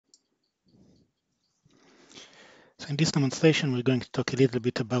In this demonstration, we're going to talk a little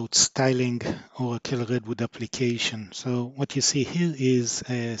bit about styling Oracle Redwood application. So what you see here is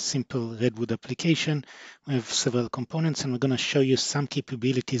a simple Redwood application. We have several components, and we're going to show you some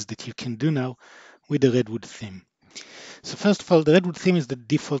capabilities that you can do now with the Redwood theme. So first of all, the Redwood theme is the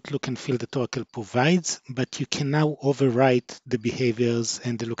default look and feel that Oracle provides, but you can now overwrite the behaviors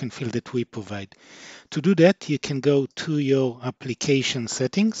and the look and feel that we provide. To do that, you can go to your application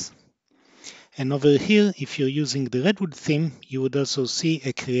settings. And over here, if you're using the Redwood theme, you would also see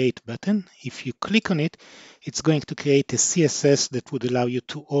a Create button. If you click on it, it's going to create a CSS that would allow you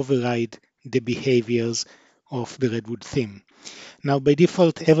to override the behaviors of the Redwood theme. Now, by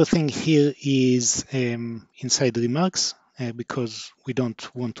default, everything here is inside remarks because we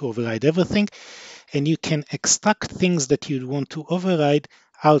don't want to override everything. And you can extract things that you want to override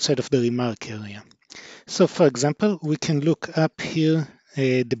outside of the remark area. So for example, we can look up here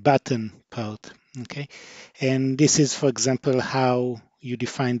the button part, okay? And this is, for example, how you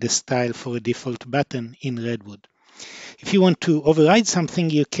define the style for a default button in Redwood. If you want to override something,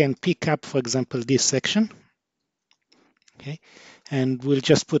 you can pick up, for example, this section, okay? And we'll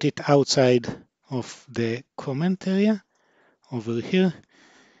just put it outside of the comment area over here,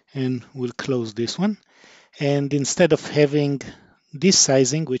 and we'll close this one. And instead of having this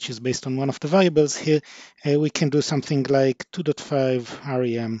sizing, which is based on one of the variables here, we can do something like 2.5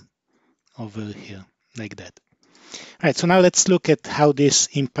 REM over here, like that. All right, so now let's look at how this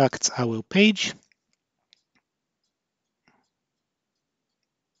impacts our page.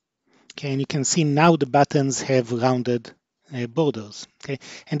 Okay, and you can see now the buttons have rounded borders. Okay,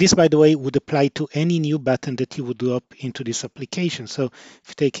 and this, by the way, would apply to any new button that you would drop into this application. So if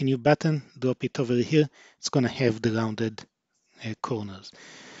you take a new button, drop it over here, it's going to have the rounded corners.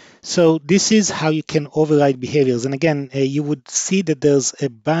 So this is how you can override behaviors. And again, you would see that there's a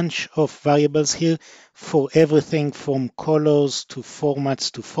bunch of variables here for everything from colors to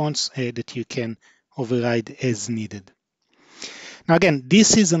formats to fonts that you can override as needed. Now again,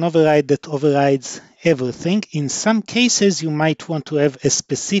 this is an override that overrides everything. In some cases, you might want to have a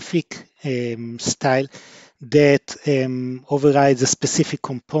specific style that overrides a specific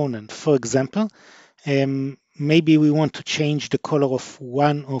component. For example, maybe we want to change the color of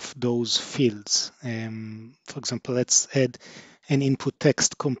one of those fields. For example, let's add an input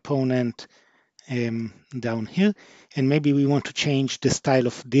text component down here, and maybe we want to change the style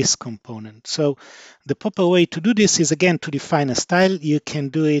of this component. So the proper way to do this is, again, to define a style. You can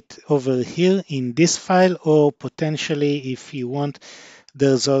do it over here in this file, or potentially, if you want,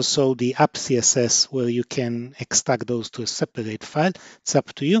 there's also the app CSS where you can extract those to a separate file. It's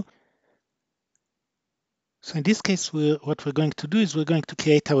up to you. So in this case, what we're going to do is we're going to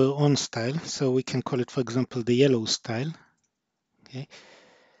create our own style. So we can call it, for example, the yellow style. Okay.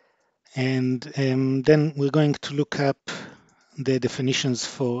 And then we're going to look up the definitions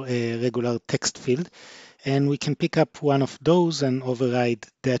for a regular text field. And we can pick up one of those and override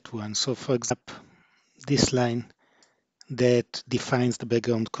that one. So for example, this line that defines the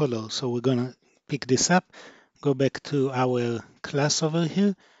background color. So we're going to pick this up, go back to our class over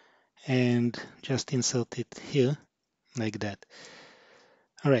here, and just insert it here like that.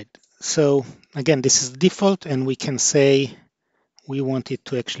 All right, so again, this is default, and we can say we want it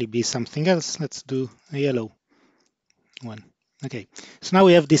to actually be something else. Let's do a yellow one. Okay, so now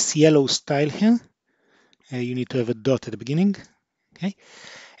we have this yellow style here. You need to have a dot at the beginning. Okay,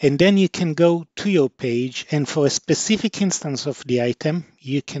 and then you can go to your page, and for a specific instance of the item,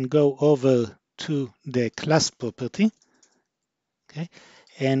 you can go over to the class property, okay,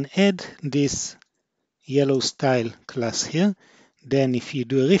 and add this yellow style class here. Then if you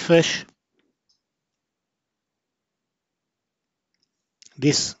do a refresh,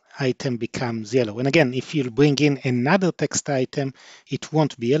 this item becomes yellow. And again, if you bring in another text item, it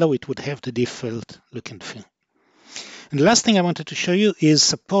won't be yellow, it would have the default look and feel. And the last thing I wanted to show you is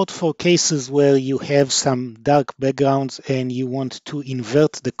support for cases where you have some dark backgrounds and you want to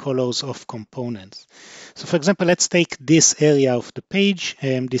invert the colors of components. So for example, let's take this area of the page.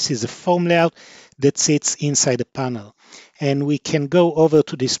 This is a form layout that sits inside a panel. And we can go over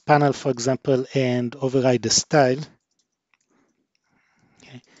to this panel, for example, and override the style.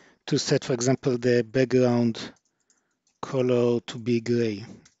 Okay, to set, for example, the background color to be gray.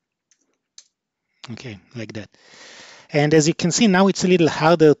 Okay, like that. And as you can see now, it's a little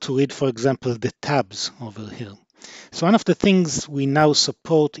harder to read, for example, the tabs over here. So one of the things we now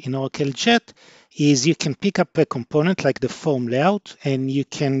support in Oracle Jet is you can pick up a component like the form layout, and you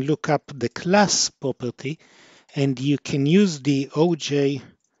can look up the class property, and you can use the OJ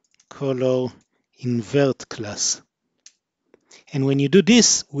color invert class. And when you do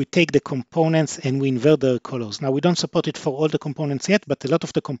this, we take the components and we invert their colors. Now, we don't support it for all the components yet, but a lot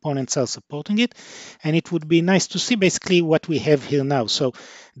of the components are supporting it. And it would be nice to see basically what we have here now. So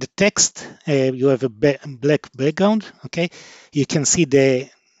the text, you have a black background, okay? You can see the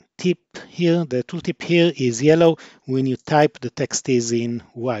tip here, the tooltip here is yellow. When you type, the text is in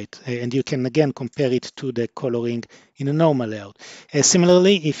white. And you can again compare it to the coloring in a normal layout.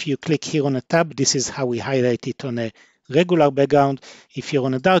 Similarly, if you click here on a tab, this is how we highlight it on a regular background. If you're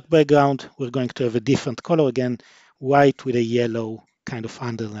on a dark background, we're going to have a different color again, white with a yellow kind of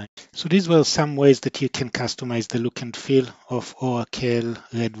underline. So these were some ways that you can customize the look and feel of Oracle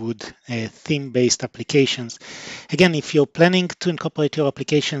Redwood theme-based applications. Again, if you're planning to incorporate your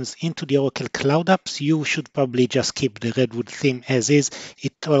applications into the Oracle Cloud Apps, you should probably just keep the Redwood theme as is.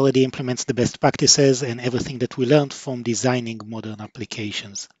 It already implements the best practices and everything that we learned from designing modern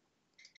applications.